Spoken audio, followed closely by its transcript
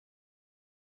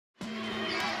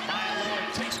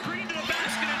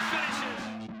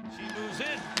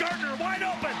wide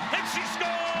open, and she scored!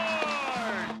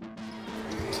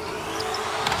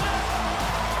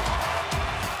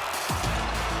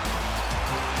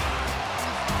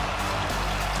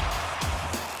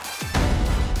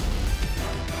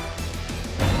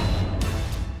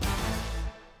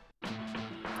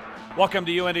 Welcome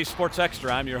to UND Sports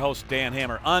Extra. I'm your host, Dan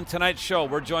Hammer. On tonight's show,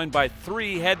 we're joined by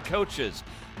three head coaches.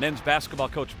 Men's basketball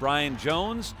coach Brian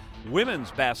Jones,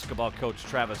 women's basketball coach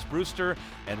Travis Brewster,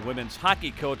 and women's hockey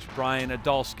coach Brian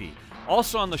Idalski.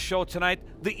 Also on the show tonight,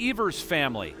 the Evers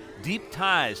family. Deep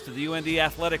ties to the UND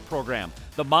athletic program.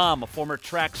 The mom, a former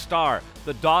track star.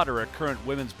 The daughter, a current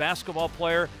women's basketball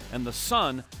player. And the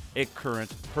son, a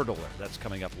current hurdler. That's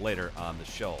coming up later on the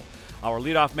show. Our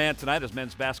leadoff man tonight is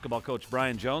men's basketball coach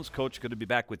Brian Jones. Coach, good to be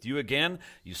back with you again.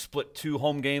 You split 2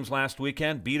 home games last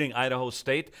weekend, beating Idaho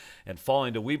State and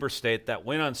falling to Weber State. That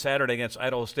win on Saturday against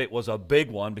Idaho State was a big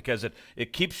one because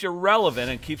it keeps you relevant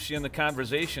and keeps you in the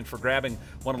conversation for grabbing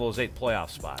one of those 8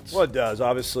 playoff spots. Well, it does.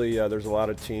 Obviously, there's a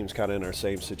lot of teams kind of in our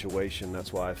same situation.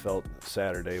 That's why I felt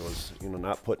Saturday was,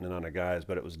 not putting it on the guys,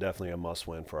 but it was definitely a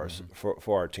must-win for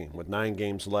our team. With 9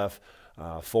 games left,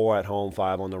 4 at home,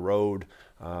 5 on the road.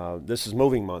 This is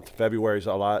moving month. February is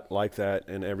a lot like that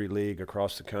in every league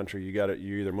across the country. You're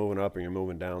either moving up or you're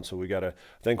moving down. So I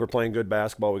think we're playing good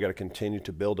basketball. We got to continue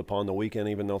to build upon the weekend.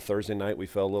 Even though Thursday night we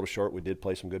fell a little short, we did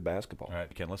play some good basketball. All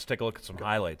right, Ken, let's take a look at some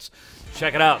highlights.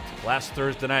 Check it out. Last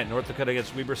Thursday night, North Dakota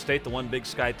against Weber State, the one Big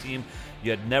Sky team you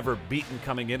had never beaten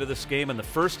coming into this game. In the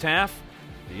first half,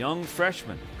 the young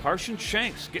freshman, Carson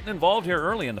Shanks, getting involved here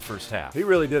early in the first half. He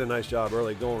really did a nice job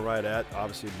early, going right at,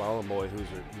 obviously, Ballenboy, who's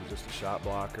just a shot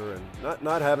blocker, and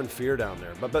not having fear down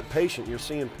there. But patient. You're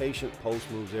seeing patient post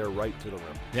moves there right to the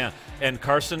rim. Yeah, and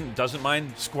Carson doesn't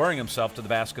mind squaring himself to the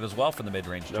basket as well from the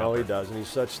mid-range jumper. No, he doesn't.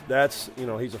 He's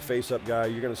a face-up guy.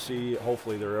 You're going to see,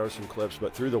 hopefully there are some clips,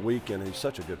 but through the weekend, he's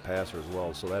such a good passer as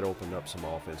well, so that opened up some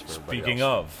offense for everybody else. Speaking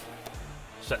of,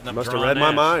 setting up must have read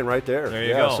my mind right there. There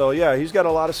you go. So, he's got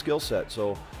a lot of skill set.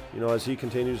 So, as he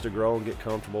continues to grow and get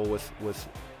comfortable with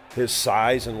his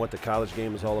size and what the college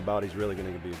game is all about, he's really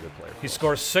going to be a good player. He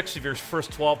scores 6 of your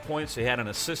first 12 points. He had an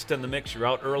assist in the mix. You're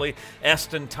out early.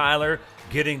 Eston Tyler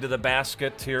getting to the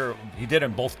basket here. He did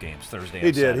in both games Thursday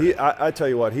and Saturday. He did. I tell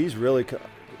you what, he's really –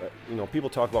 people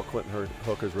talk about Quentin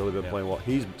Hooker's really been playing well.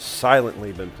 He's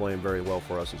silently been playing very well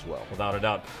for us as well. Without a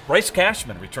doubt. Bryce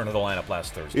Cashman returned to the lineup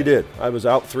last Thursday. He did. I was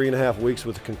out 3.5 weeks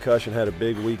with a concussion, had a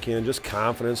big weekend. Just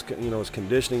confidence. His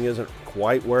conditioning isn't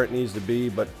quite where it needs to be,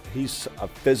 but he's a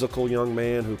physical young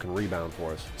man who can rebound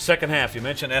for us. Second half, you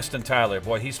mentioned Eston Tyler.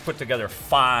 Boy, he's put together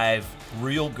 5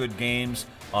 real good games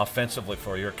offensively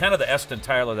for you. You're kind of the Eston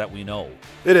Tyler that we know.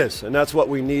 It is, and that's what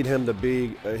we need him to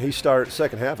be. He started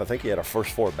second half. I think he had our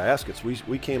first 4 baskets.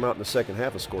 We came out in the second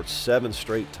half and scored 7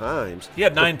 straight times. He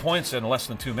had 9 points in less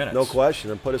than 2 minutes. No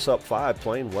question, and put us up 5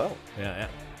 playing well. Yeah,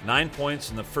 9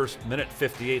 points in the first minute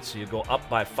 58, so you go up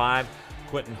by 5.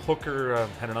 Quentin Hooker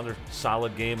had another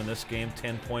solid game in this game,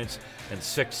 10 points and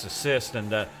 6 assists.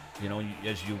 And,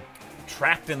 as you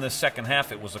tracked in the second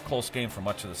half, it was a close game for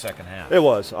much of the second half. It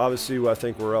was. Obviously, I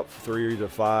think we're up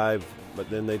 3-5, but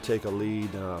then they take a lead.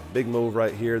 Big move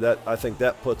right here. I think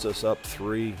that puts us up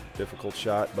 3. Difficult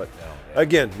shot, but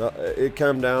again, it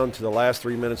comes down to the last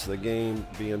 3 minutes of the game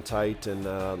being tight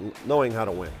and knowing how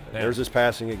to win. Yeah. There's his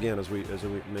passing again, as we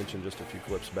mentioned just a few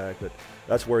clips back, but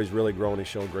that's where he's really grown. He's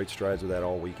shown great strides with that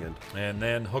all weekend. And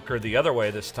then Hooker the other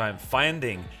way this time,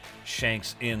 finding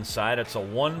Shanks inside. It's a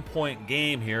 1-point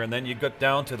game here, and then you get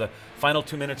down to the final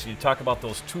 2 minutes and you talk about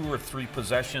those 2 or 3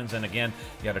 possessions, and again,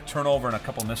 you had a turnover and a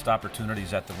couple missed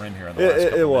opportunities at the rim here in the last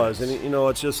couple It was, minutes. And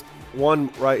it's just one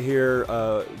right here.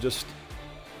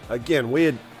 Again, we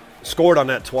had scored on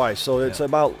that twice, so it's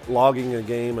about logging a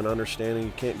game and understanding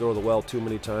you can't go to the well too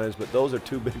many times, but those are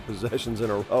 2 big possessions in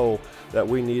a row that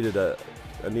we needed a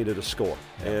score.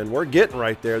 And we're getting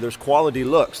right there. There's quality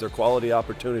looks. They're quality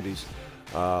opportunities.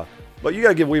 But you got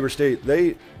to give Weber State,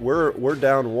 we're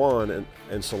down 1,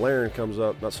 and Solaren comes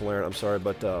up, not Solaren, I'm sorry,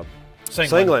 but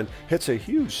Sengland hits a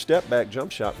huge step-back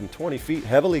jump shot from 20 feet,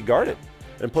 heavily guarded,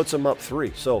 and puts them up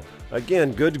 3. So,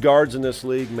 again, good guards in this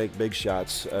league make big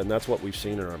shots, and that's what we've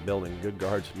seen in our building. Good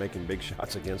guards making big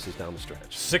shots against us down the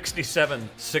stretch.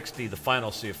 67-60 the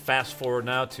final. So you fast forward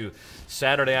now to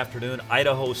Saturday afternoon,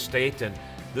 Idaho State, and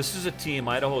this is a team,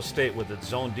 Idaho State, with its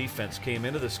zone defense, came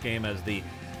into this game as the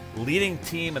leading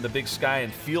team in the Big Sky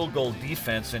in field goal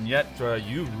defense, and yet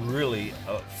you really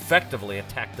effectively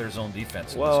attacked their zone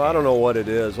defense. Well, I don't know what it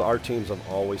is. Our teams have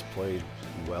always played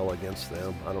well against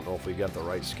them. I don't know if we got the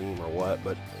right scheme or what,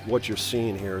 but what you're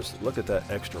seeing here is look at that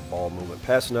extra ball movement,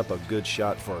 passing up a good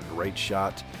shot for a great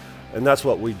shot. And that's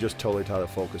what we just totally try to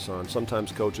focus on.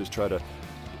 Sometimes coaches try to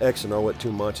X and O it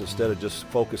too much instead of just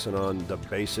focusing on the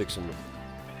basics and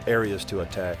areas to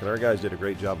attack. And our guys did a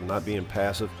great job of not being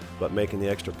passive, but making the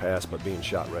extra pass, but being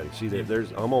shot ready. See,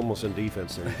 I'm almost in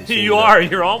defense. And you are.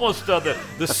 You're almost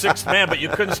the sixth man, but you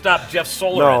couldn't stop Jeff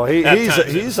Soler. No,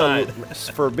 he's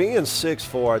for being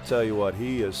 6'4". I tell you what,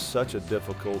 he is such a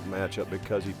difficult matchup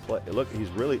because he's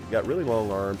really got really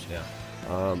long arms. Yeah.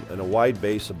 And a wide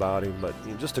base about him, but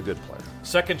just a good player.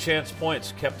 Second chance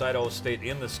points kept Idaho State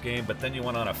in this game, but then you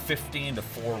went on a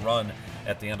 15-4 run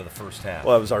at the end of the first half.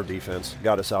 Well, it was our defense.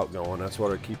 Got us out going. That's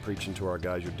what I keep preaching to our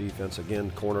guys. Your defense,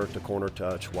 again, corner-to-corner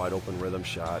touch, wide-open rhythm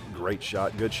shot, great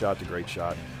shot, good shot to great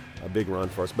shot. A big run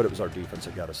for us, but it was our defense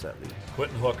that got us that lead.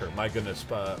 Quentin Hooker, my goodness,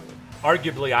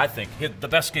 arguably, I think, hit the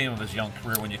best game of his young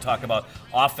career when you talk about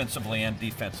offensively and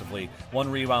defensively.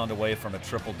 One rebound away from a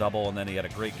triple-double, and then he had a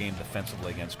great game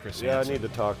defensively against Chris Hansen. I need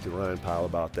to talk to Ryan Powell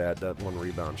about that. That one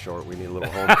rebound short. We need a little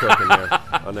home cooking there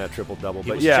on that triple-double.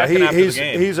 But yeah,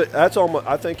 that's almost.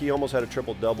 I think he almost had a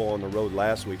triple-double on the road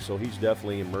last week, so he's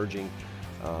definitely emerging.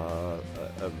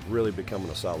 Really becoming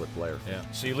a solid player. Yeah.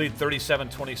 So you lead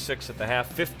 37-26 at the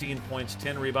half, 15 points,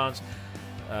 10 rebounds,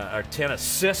 or 10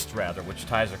 assists rather, which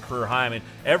ties a career high. I mean,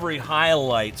 every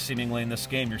highlight seemingly in this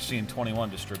game, you're seeing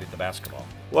 21 distribute the basketball.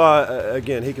 Well,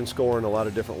 again, he can score in a lot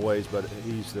of different ways, but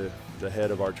he's the head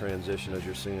of our transition, as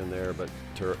you're seeing there. But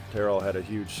Terrell had a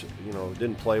huge,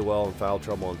 didn't play well in foul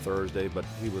trouble on Thursday, but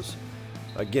he was,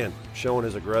 again, showing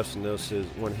his aggressiveness.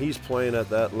 When he's playing at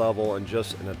that level and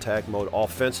just in attack mode,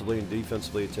 offensively and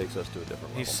defensively, it takes us to a different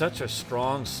level. He's such a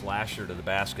strong slasher to the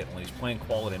basket. When he's playing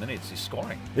quality minutes, he's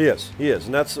scoring. He is,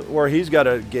 and that's where he's got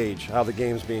to gauge how the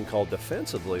game's being called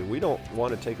defensively. We don't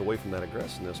want to take away from that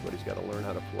aggressiveness, but he's got to learn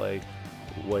how to play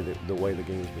the way the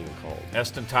game is being called.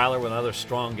 Eston Tyler with another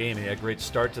strong game. He had a great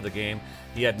start to the game.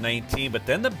 He had 19, but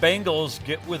then the Bengals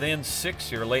get within 6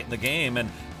 here late in the game, and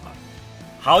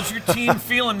how's your team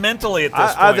feeling mentally at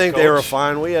this point, I think Coach? They were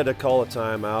fine. We had to call a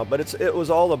timeout, but it was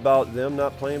all about them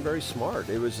not playing very smart.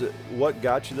 It was what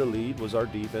got you the lead was our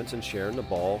defense and sharing the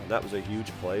ball. That was a huge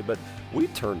play, but we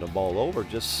turned the ball over,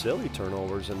 just silly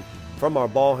turnovers, and from our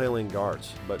ball-handling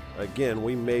guards. But, again,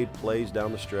 we made plays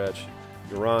down the stretch.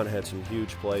 Duran had some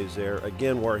huge plays there.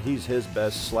 Again, where he's his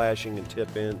best, slashing and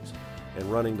tip-ins and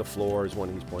running the floor is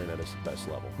when he's playing at his best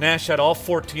level. Nash had all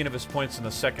 14 of his points in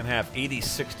the second half,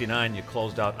 80-69. You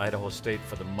closed out Idaho State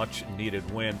for the much-needed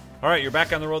win. All right, you're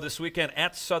back on the road this weekend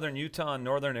at Southern Utah and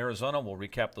Northern Arizona. We'll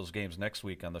recap those games next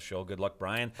week on the show. Good luck,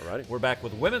 Brian. All righty. We're back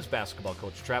with women's basketball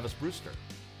coach Travis Brewster.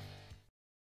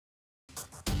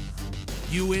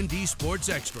 UND Sports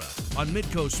Extra on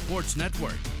Midco Sports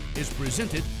Network is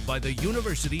presented by the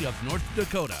University of North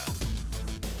Dakota.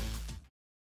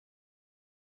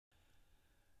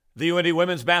 The UND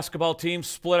women's basketball team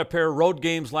split a pair of road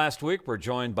games last week. We're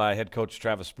joined by head coach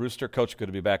Travis Brewster. Coach, good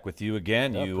to be back with you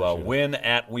again. You win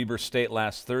at Weber State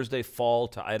last Thursday, fall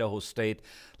to Idaho State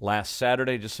last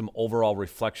Saturday. Just some overall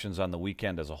reflections on the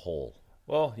weekend as a whole.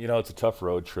 Well, it's a tough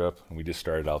road trip, and we just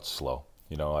started out slow.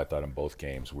 I thought in both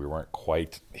games we weren't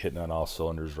quite hitting on all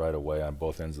cylinders right away on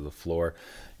both ends of the floor.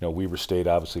 Weber State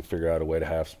obviously figured out a way to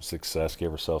have some success,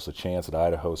 gave ourselves a chance at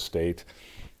Idaho State.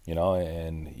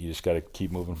 And you just got to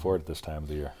keep moving forward at this time of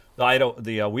the year.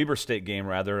 The Weber State game,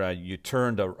 you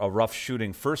turned a rough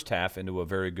shooting first half into a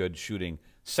very good shooting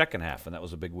second half, and that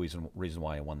was a big reason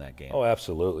why you won that game. Oh,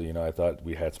 absolutely. I thought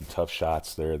we had some tough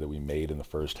shots there that we made in the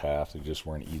first half. They just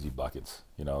weren't easy buckets.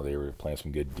 They were playing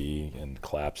some good D and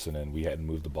collapsing, and we hadn't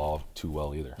moved the ball too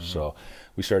well either. Mm-hmm. So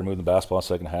we started moving the basketball in the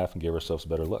second half and gave ourselves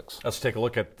better looks. Let's take a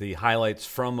look at the highlights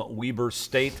from Weber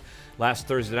State. Last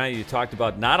Thursday night, you talked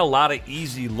about not a lot of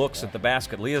easy looks at the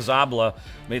basket. Leah Zabla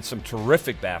made some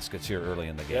terrific baskets here early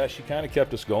in the game. Yeah, she kind of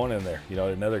kept us going in there.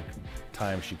 Another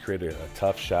time she created a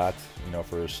tough shot,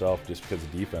 for herself just because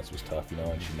the defense was tough,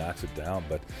 and she knocks it down.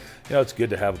 But, it's good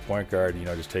to have a point guard,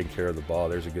 just taking care of the ball.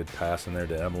 There's a good pass in there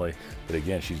to Emily. But,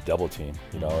 again, she's double teamed.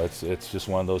 It's just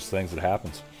one of those things that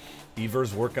happens.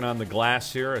 Evers working on the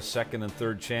glass here, a second and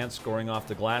third chance, scoring off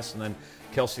the glass. And then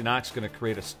Kelsey Knox going to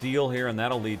create a steal here, and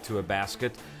that'll lead to a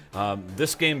basket.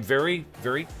 This game very,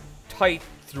 very tight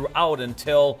throughout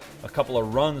until a couple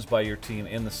of runs by your team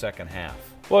in the second half.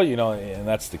 Well, and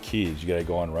that's the key. Is you got to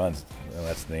go on runs.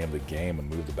 That's the name of the game, and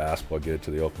move the basketball, get it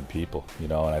to the open people.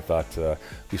 And I thought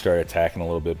we started attacking a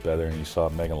little bit better, and you saw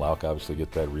Megan Lauk obviously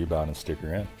get that rebound and stick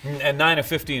her in. And 9 of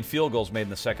 15 field goals made in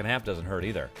the second half doesn't hurt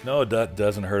either. No, it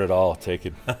doesn't hurt at all. Take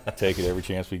it every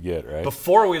chance we get, right?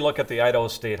 Before we look at the Idaho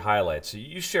State highlights,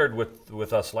 you shared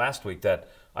with us last week that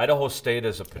Idaho State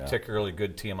is a particularly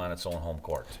good team on its own home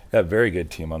court. Yeah, very good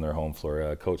team on their home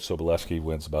floor. Coach Sobolewski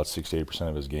wins about 68%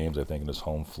 of his games, I think, in his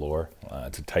home floor.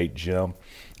 It's a tight gym,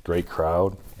 great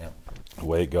crowd. Yeah. The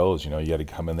way it goes, you know, you got to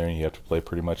come in there and you have to play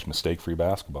pretty much mistake-free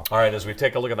basketball. All right, as we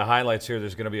take a look at the highlights here,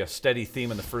 there's going to be a steady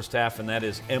theme in the first half, and that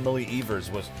is Emily Evers.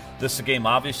 Was this a game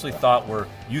obviously where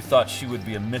you thought she would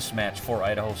be a mismatch for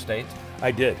Idaho State?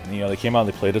 I did. You know, they came out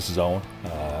and they played us zone,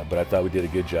 but I thought we did a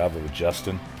good job of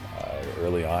adjusting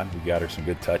early on. We got her some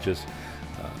good touches.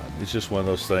 It's just one of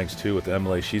those things, too, with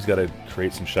Emily. She's got to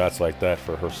create some shots like that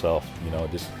for herself, you know,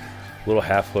 just little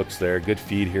half hooks there, good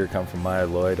feed here come from Maya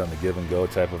Lloyd on the give and go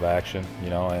type of action,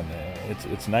 you know, and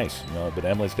it's nice, you know. But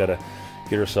Emily's got to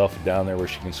get herself down there where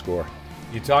she can score.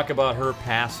 You talk about her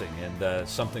passing and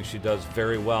something she does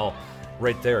very well,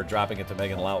 right there, dropping it to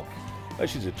Megan Lauk.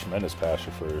 She's a tremendous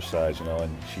passer for her size, you know,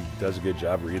 and she does a good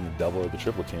job reading the double or the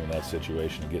triple team in that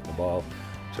situation and getting the ball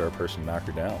to our person to knock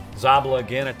her down. Zabala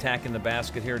again attacking the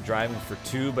basket here, driving for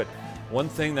two, but one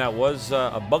thing that was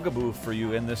a bugaboo for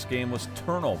you in this game was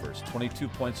turnovers. 22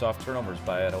 points off turnovers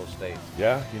by Idaho State.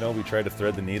 Yeah, you know, we tried to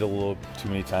thread the needle a little too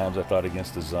many times, I thought,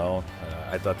 against the zone.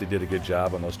 I thought they did a good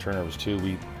job on those turnovers, too.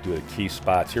 We do it at key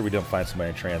spots. Here we didn't find somebody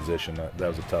in transition. That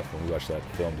was a tough one. We watched that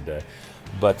film today.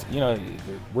 But, you know,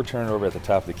 we're turning over at the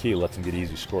top of the key. Let them get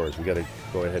easy scores. We got to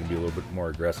go ahead and be a little bit more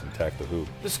aggressive and attack the hoop.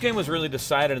 This game was really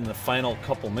decided in the final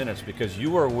couple minutes because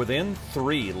you were within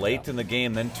 3 late in the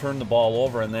game, then turned the ball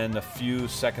over, and then a few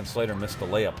seconds later missed a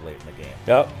layup late in the game.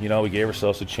 Yep, you know, we gave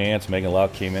ourselves a chance. Megan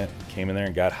Lauk came in there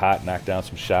and got hot, knocked down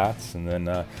some shots, and then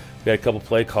we had a couple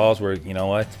play calls where, you know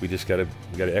what, we got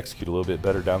to execute a little bit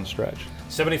better down the stretch.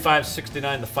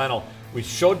 75-69 the final. We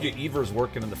showed you Evers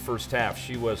working in the first half.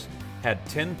 She had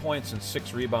 10 points and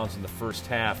 6 rebounds in the first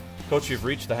half. Coach, you've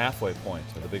reached the halfway point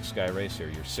of the Big Sky race here.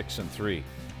 You're 6-3.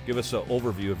 Give us an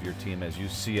overview of your team as you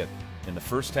see it in the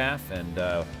first half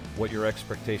and what your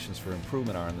expectations for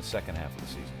improvement are in the second half of the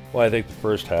season. Well, I think the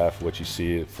first half, what you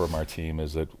see from our team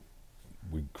is that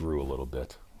we grew a little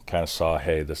bit. Kind of saw,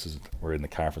 hey, we're in the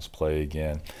conference play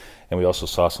again. And we also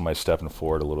saw somebody stepping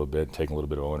forward a little bit, taking a little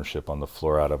bit of ownership on the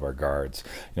floor out of our guards.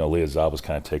 You know, Leah Zaba's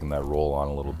kind of taking that role on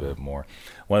a little bit more.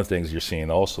 One of the things you're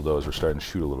seeing also, though, is we're starting to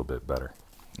shoot a little bit better.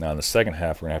 Now, in the second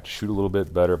half, we're going to have to shoot a little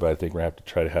bit better, but I think we're going to have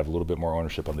to try to have a little bit more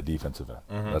ownership on the defensive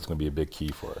end. That's going to be a big key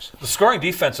for us. The scoring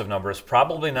defensive number is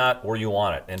probably not where you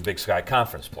want it in Big Sky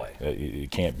Conference play. You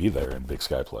can't be there in Big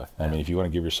Sky play. I mean, if you want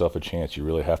to give yourself a chance, you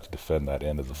really have to defend that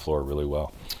end of the floor really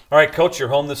well. All right, Coach, you're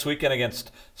home this weekend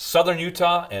against Southern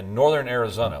Utah and Northern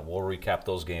Arizona. We'll recap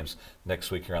those games next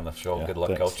week here on the show. Yeah, good luck,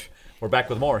 thanks. Coach. We're back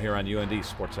with more here on UND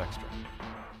Sports Extra.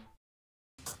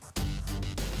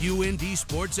 UND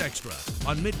Sports Extra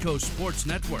on Midco Sports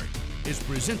Network is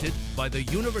presented by the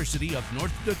University of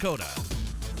North Dakota.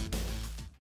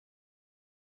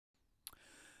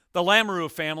 The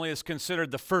Lamoureux family is considered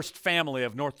the first family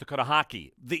of North Dakota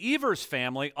hockey. The Evers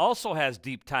family also has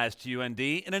deep ties to UND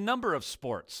in a number of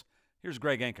sports. Here's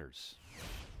Greg Ankers.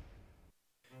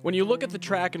 When you look at the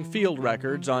track and field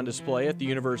records on display at the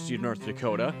University of North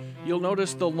Dakota, you'll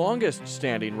notice the longest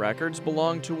standing records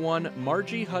belong to one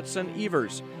Margie Hudson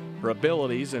Evers. Her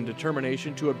abilities and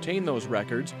determination to obtain those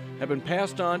records have been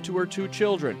passed on to her 2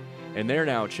 children, and they're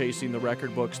now chasing the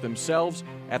record books themselves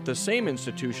at the same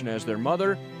institution as their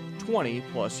mother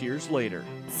 20+ years later.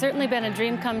 It's certainly been a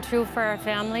dream come true for our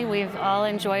family. We've all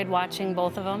enjoyed watching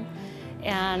both of them,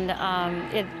 and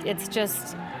it's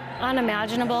just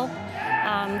unimaginable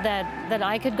that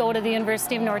I could go to the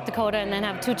University of North Dakota and then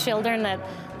have 2 children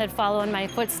that follow in my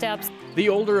footsteps. The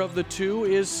older of the 2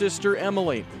 is sister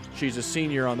Emily. She's a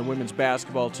senior on the women's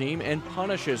basketball team and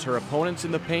punishes her opponents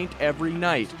in the paint every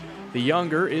night. The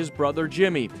younger is brother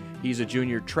Jimmy. He's a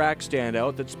junior track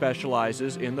standout that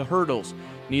specializes in the hurdles.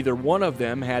 Neither one of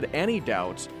them had any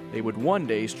doubts they would one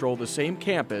day stroll the same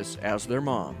campus as their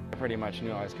mom. I pretty much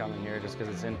knew I was coming here just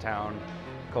because it's in town,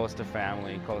 close to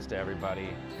family, close to everybody.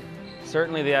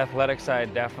 Certainly the athletic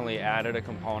side definitely added a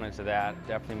component to that,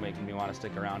 definitely making me want to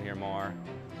stick around here more,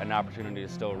 an opportunity to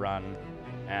still run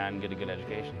and get a good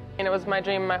education. And it was my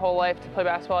dream my whole life to play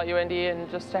basketball at UND, and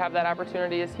just to have that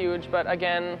opportunity is huge. But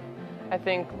again, I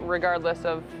think regardless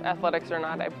of athletics or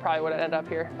not, I probably would have ended up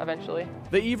here eventually.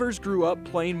 The Evers grew up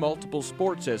playing multiple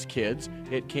sports as kids.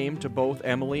 It came to both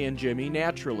Emily and Jimmy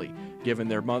naturally, given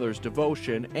their mother's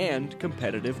devotion and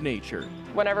competitive nature.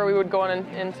 Whenever we would go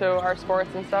into our sports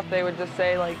and stuff, they would just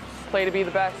say, like, play to be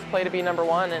the best, play to be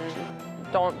 #1,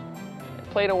 and don't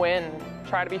play to win,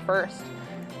 try to be first.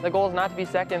 The goal is not to be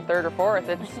second, third, or fourth,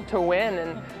 it's to win,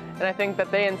 and I think that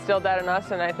they instilled that in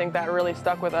us, and I think that really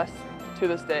stuck with us to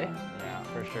this day. Yeah,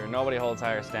 for sure. Nobody holds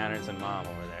higher standards than Mom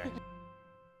over there.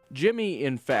 Jimmy,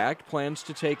 in fact, plans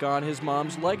to take on his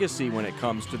mom's legacy when it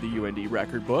comes to the UND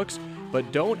record books,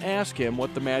 but don't ask him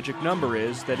what the magic number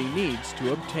is that he needs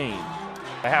to obtain.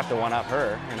 I have to one-up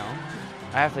her, you know.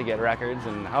 I have to get records,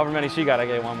 and however many she got, I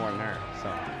get one more than her,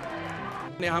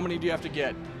 so. Now, how many do you have to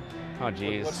get? Oh,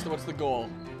 geez. What's the goal?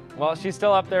 Well, she's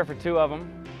still up there for 2 of them,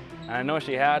 and I know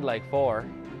she had like 4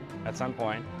 at some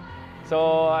point.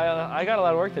 So I got a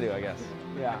lot of work to do, I guess.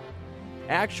 Yeah.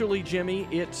 Actually, Jimmy,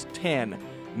 it's 10.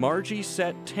 Margie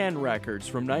set 10 records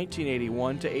from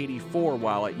 1981 to 84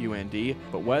 while at UND,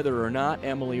 but whether or not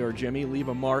Emily or Jimmy leave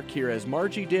a mark here as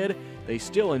Margie did, they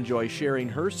still enjoy sharing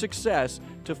her success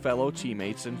to fellow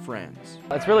teammates and friends.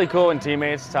 It's really cool when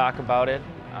teammates talk about it.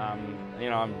 You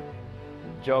know, I'm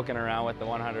joking around with the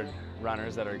 100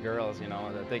 runners that are girls, you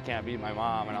know, that they can't beat my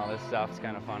mom and all this stuff. It's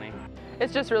kind of funny.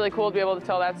 It's just really cool to be able to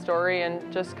tell that story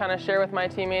and just kind of share with my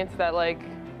teammates that, like,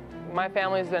 my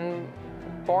family's been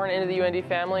born into the UND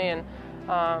family, and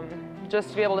just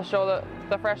to be able to show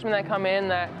the freshmen that come in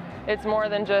that it's more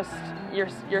than just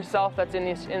yourself that's in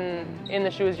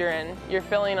the shoes you're in. You're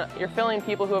filling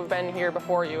people who have been here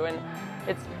before you, and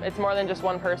it's more than just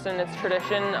one person. It's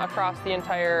tradition across the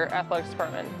entire athletics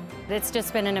department. It's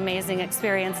just been an amazing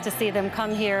experience to see them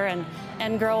come here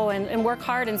and grow and work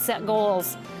hard and set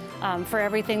goals for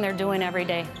everything they're doing every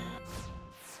day.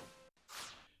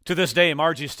 To this day,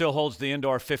 Margie still holds the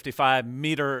indoor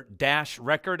 55-meter dash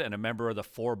record and a member of the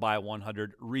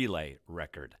 4x100 relay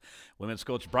record. Women's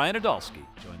coach Brian Idalski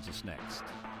joins us next.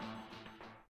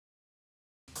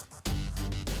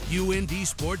 UND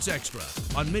Sports Extra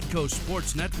on Midco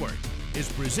Sports Network is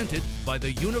presented by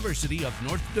the University of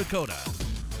North Dakota.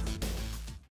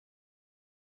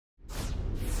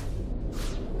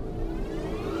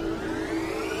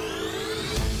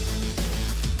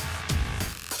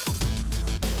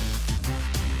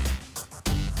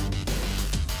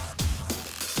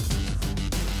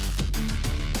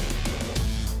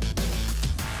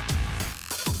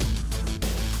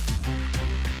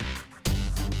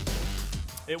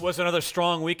 It was another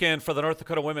strong weekend for the North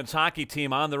Dakota women's hockey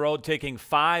team on the road, taking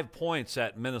 5 points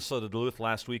at Minnesota-Duluth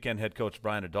last weekend. Head coach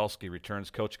Brian Idalski returns.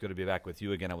 Coach, good to be back with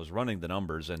you again. I was running the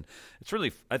numbers, and it's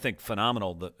really, I think,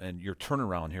 phenomenal and your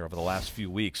turnaround here over the last few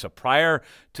weeks. So prior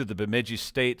to the Bemidji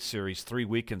State series 3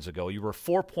 weekends ago, you were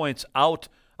 4 points out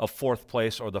of 4th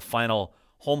place or the final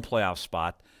home playoff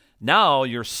spot. Now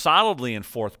you're solidly in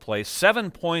 4th place,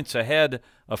 7 points ahead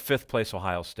of 5th place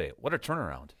Ohio State. What a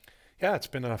turnaround. Yeah, it's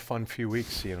been a fun few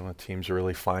weeks. You know, the team's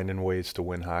really finding ways to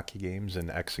win hockey games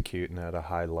and executing at a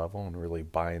high level and really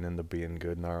buying into being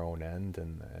good in our own end.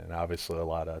 And obviously a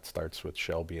lot of that starts with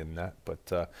Shelby and net.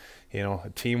 But, you know,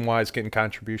 team-wise, getting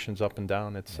contributions up and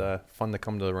down, it's fun to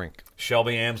come to the rink.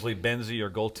 Shelby Amsley-Benzie, your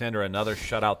goaltender, another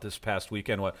shutout this past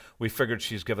weekend. We figured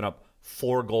she's given up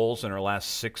 4 goals in her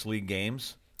last 6 league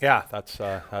games. Yeah, that's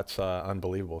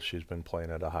unbelievable. She's been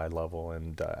playing at a high level,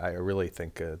 and I really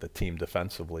think the team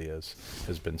defensively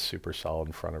has been super solid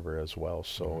in front of her as well.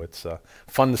 So it's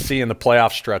fun to see in the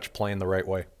playoff stretch playing the right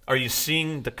way. Are you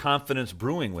seeing the confidence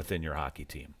brewing within your hockey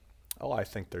team? Oh, I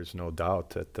think there's no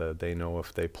doubt that they know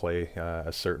if they play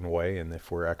a certain way and if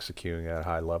we're executing at a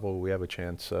high level, we have a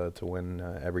chance to win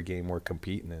every game we're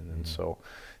competing in. And so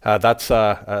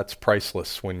that's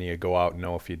priceless when you go out and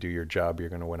know if you do your job, you're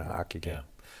going to win a hockey game. Yeah.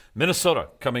 Minnesota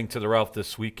coming to the Ralph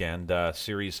this weekend,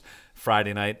 series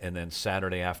Friday night and then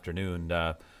Saturday afternoon.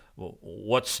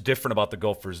 What's different about the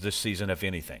Gophers this season, if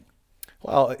anything?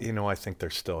 Well, you know, I think they're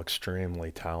still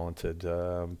extremely talented,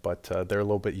 but they're a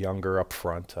little bit younger up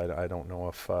front. I don't know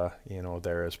if, you know,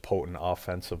 they're as potent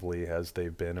offensively as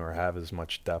they've been or have as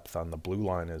much depth on the blue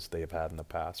line as they've had in the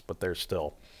past, but they're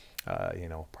still, you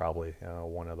know, probably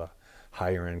one of the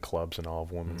higher-end clubs in all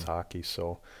of women's hockey,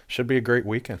 so should be a great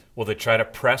weekend. Will they try to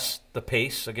press the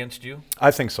pace against you?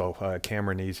 I think so.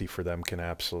 Cameron Easy for them can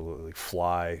absolutely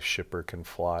fly. Shipper can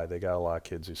fly. They got a lot of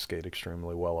kids who skate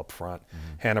extremely well up front.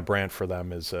 Hannah Brandt for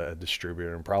them is a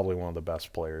distributor and probably one of the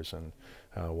best players in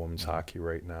women's hockey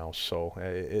right now. So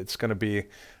it's going to be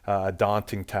a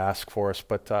daunting task for us,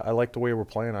 but I like the way we're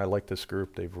playing. I like this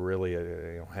group. They've really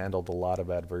you know, handled a lot of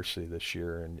adversity this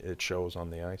year, and it shows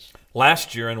on the ice.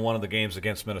 Last year in one of the games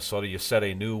against Minnesota, you set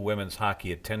a new women's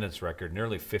hockey attendance record.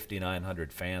 Nearly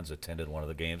 5,900 fans attended one of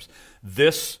the games.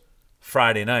 This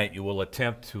Friday night, you will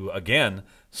attempt to, again,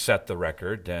 set the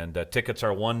record. And tickets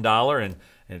are $1,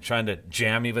 and trying to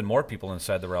jam even more people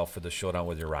inside the Ralph for the showdown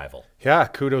with your rival. Yeah,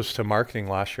 kudos to marketing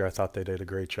last year. I thought they did a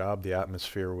great job. The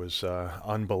atmosphere was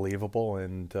unbelievable,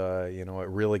 and you know, it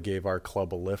really gave our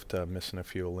club a lift, missing a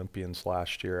few Olympians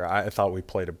last year. I thought we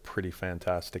played a pretty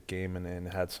fantastic game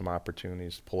and had some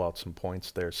opportunities to pull out some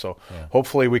points there. So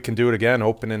hopefully we can do it again.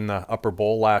 Opening the Upper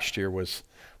Bowl last year was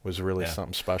really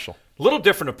something special. A little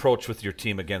different approach with your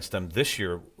team against them this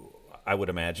year, I would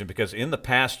imagine, because in the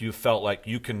past you felt like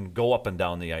you can go up and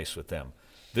down the ice with them.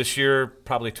 This year,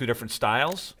 probably two different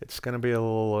styles. It's going to be a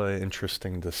little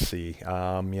interesting to see.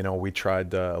 You know, we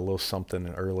tried a little something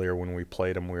earlier when we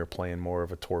played them. We were playing more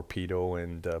of a torpedo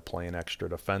and playing extra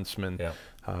defensemen.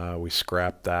 Yeah. We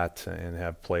scrapped that and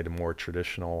have played a more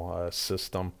traditional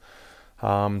system.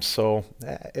 So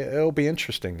it'll be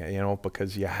interesting, you know,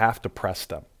 because you have to press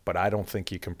them. But I don't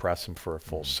think you can press them for a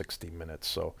full 60 minutes.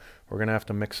 So we're going to have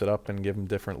to mix it up and give them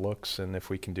different looks. And if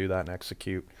we can do that and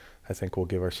execute, I think we'll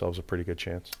give ourselves a pretty good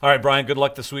chance. All right, Brian, good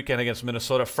luck this weekend against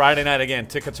Minnesota. Friday night, again,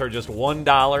 tickets are just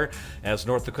 $1 as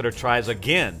North Dakota tries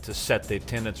again to set the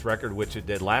attendance record, which it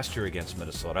did last year against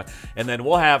Minnesota. And then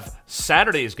we'll have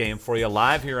Saturday's game for you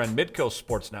live here on Midco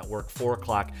Sports Network, 4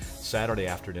 o'clock Saturday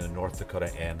afternoon, North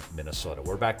Dakota and Minnesota.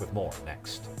 We're back with more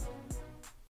next.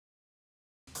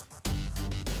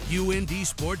 UND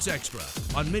Sports Extra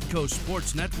on Midco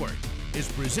Sports Network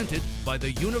is presented by the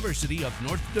University of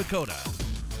North Dakota.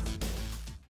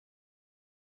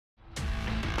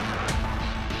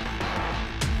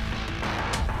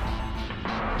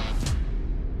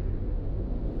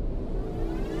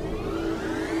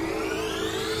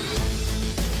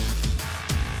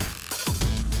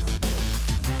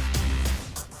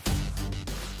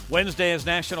 Wednesday is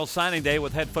National Signing Day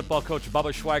with head football coach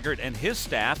Bubba Schweigert and his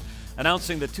staff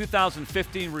announcing the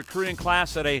 2015 recruiting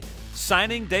class at a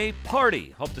signing day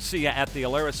party. Hope to see you at the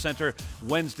Alerus Center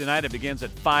Wednesday night. It begins at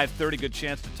 5:30. Good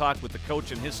chance to talk with the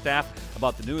coach and his staff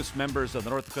about the newest members of the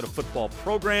North Dakota football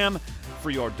program.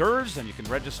 Free hors d'oeuvres, and you can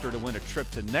register to win a trip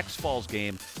to next fall's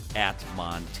game at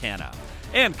Montana.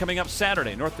 And coming up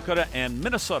Saturday, North Dakota and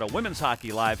Minnesota women's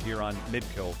hockey live here on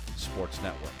Midco Sports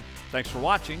Network. Thanks for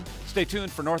watching. Stay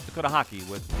tuned for North Dakota hockey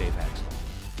with Dave Haxton.